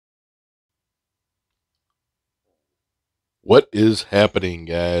What is happening,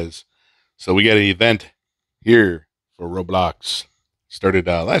 guys? So we got an event here for Roblox. Started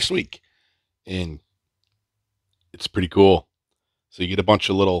last week, and it's pretty cool. So you get a bunch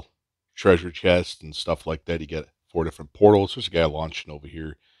of little treasure chests and stuff like that. You get 4 different portals. There's a guy launching over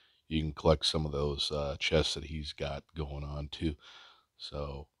here. You can collect some of those chests that he's got going on too.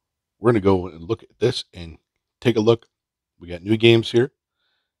 So we're gonna go and look at this and take a look. We got new games here,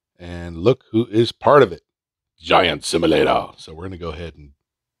 and look who is part of it. Giant Simulator. So we're gonna go ahead and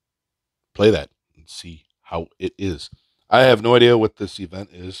play that and see how it is. I have no idea what this event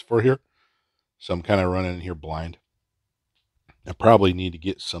is for here, so I'm kind of running in here blind. I probably need to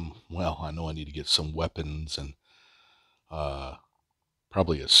get some. Well, I know I need to get some weapons and uh,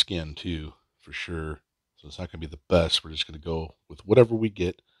 probably a skin too, for sure. So it's not going to be the best. We're just going to go with whatever we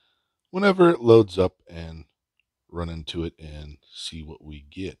get whenever it loads up and run into it and see what we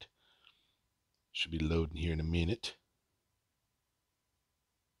get. Should be loading here in a minute.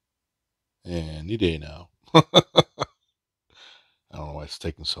 Any day now. I don't know why it's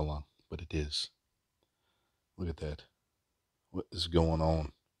taking so long, but it is. Look at that. What is going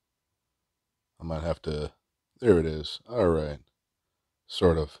on? I might have to. There it is. All right.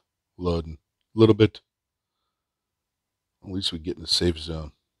 Sort of loading a little bit. At least we get in the safe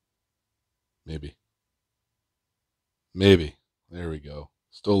zone. Maybe. Maybe. There we go.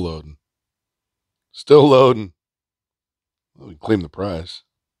 Still loading. Still loading. Well, we claim the prize.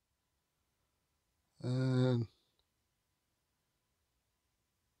 And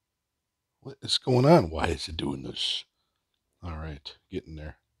what is going on? Why is it doing this? All right. Getting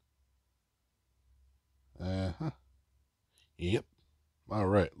there. Uh huh. Yep. All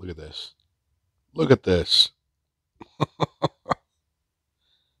right. Look at this. Look at this.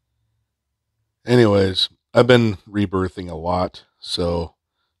 Anyways, I've been rebirthing a lot, so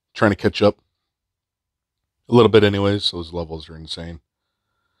trying to catch up a little bit, anyways. Those levels are insane.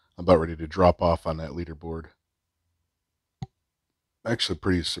 I'm about ready to drop off on that leaderboard. Actually,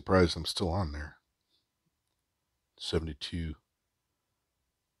 pretty surprised I'm still on there. 72.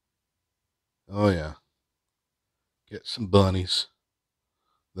 Oh, yeah. Get some bunnies.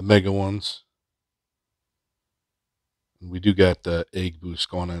 The mega ones. And we do got the egg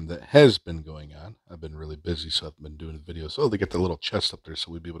boost going on that has been going on. I've been really busy, so I've been doing videos. Oh, they get the little chest up there,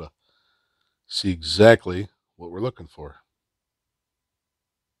 so we'd be able to see exactly what we're looking for.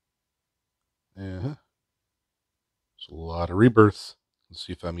 Uh-huh. It's a lot of rebirth. Let's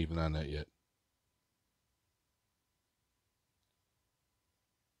see if I'm even on that yet.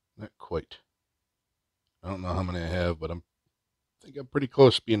 Not quite. I don't know how many I have, but I think I'm pretty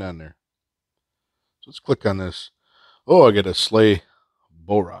close to being on there. So let's click on this. Oh, I get a Slay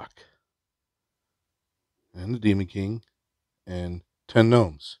Borak and the Demon King and 10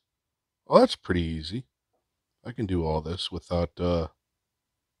 gnomes. Oh, that's pretty easy. I can do all this without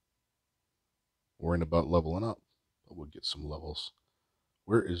worrying about leveling up. But we'll get some levels.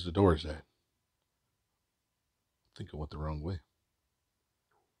 Where is the doors at? I think I went the wrong way.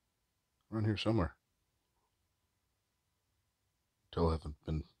 Around here somewhere. Still haven't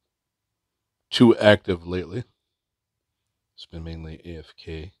been too active lately. It's been mainly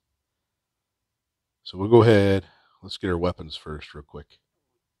AFK. So we'll go ahead. Let's get our weapons first, real quick.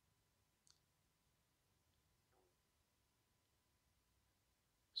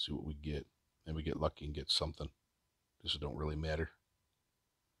 See what we get. And we get lucky and get something. This don't really matter.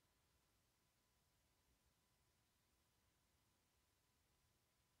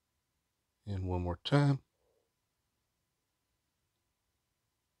 And one more time.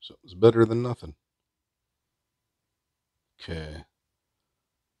 Something's better than nothing. Okay.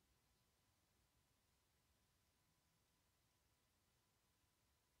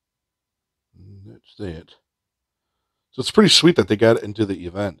 That's it. So it's pretty sweet that they got into the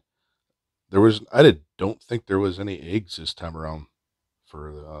event. Don't think there was any eggs this time around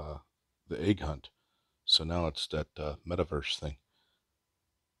for the egg hunt. So now it's that metaverse thing.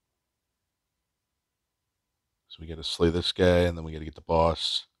 So we got to slay this guy, and then we got to get the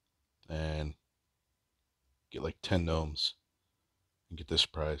boss, and get like 10 gnomes, and get this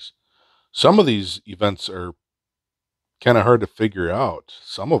prize. Some of these events are kind of hard to figure out.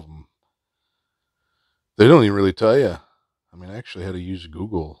 Some of them, they don't even really tell you. I mean, I actually had to use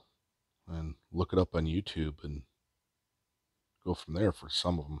Google and look it up on YouTube and go from there for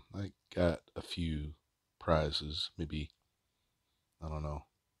some of them. I got a few prizes, maybe, I don't know,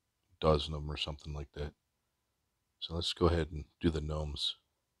 a dozen of them or something like that. So let's go ahead and do the gnomes.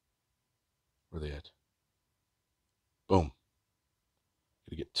 Where are they at? Boom.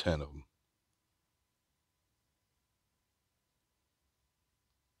 Gotta get 10 of them.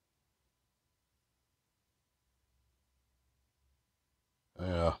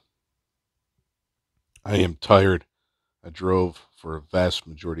 I am tired. I drove for a vast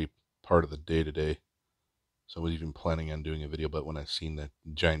majority part of the day today. So I was even planning on doing a video, but when I seen that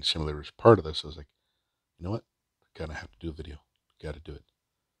Giant Simulator was part of this, I was like, you know what? I gotta have to do a video. Gotta do it.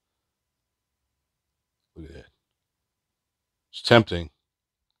 Look at that. It's tempting.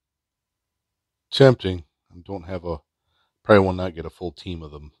 Tempting. I don't have a, probably will not get a full team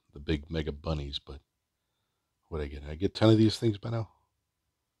of them, the big mega bunnies, but what I get? I get 10 of these things by now?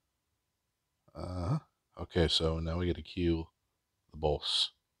 Uh-huh. Okay, so now we get to queue the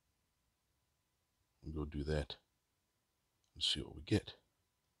boss. We'll go do that. Let's see what we get.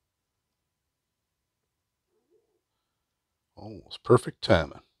 Almost perfect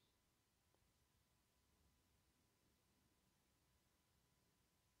timing.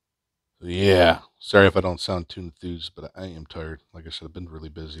 So yeah, sorry if I don't sound too enthused, but I am tired. Like I said, I've been really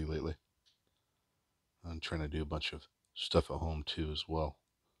busy lately. I'm trying to do a bunch of stuff at home too as well.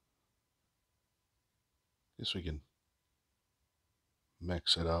 Guess we can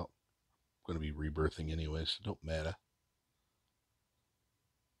max it out. I'm going to be rebirthing anyway, so it don't matter.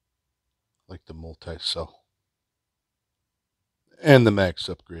 Like the multi-cell. And the max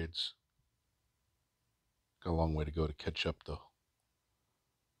upgrades. Got a long way to go to catch up though.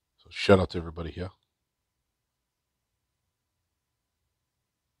 So shout out to everybody here.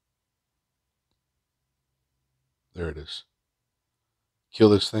 There it is. Kill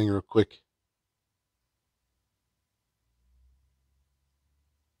this thing real quick.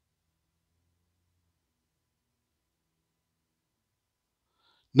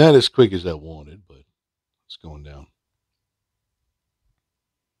 Not as quick as I wanted, but it's going down.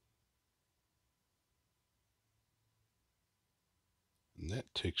 And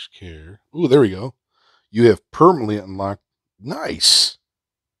that takes care. Ooh, there we go. You have permanently unlocked. Nice.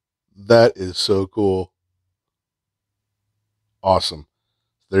 That is so cool. Awesome.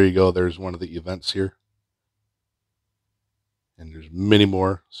 There you go. There's one of the events here. And there's many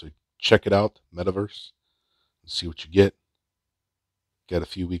more. So check it out, Metaverse, and see what you get. Got a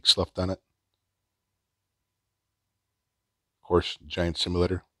few weeks left on it. Of course, Giant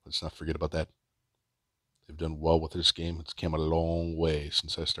Simulator. Let's not forget about that. They've done well with this game. It's come a long way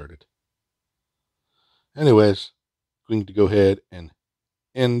since I started. Anyways, going to go ahead and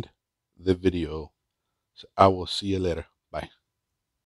end the video. So I will see you later.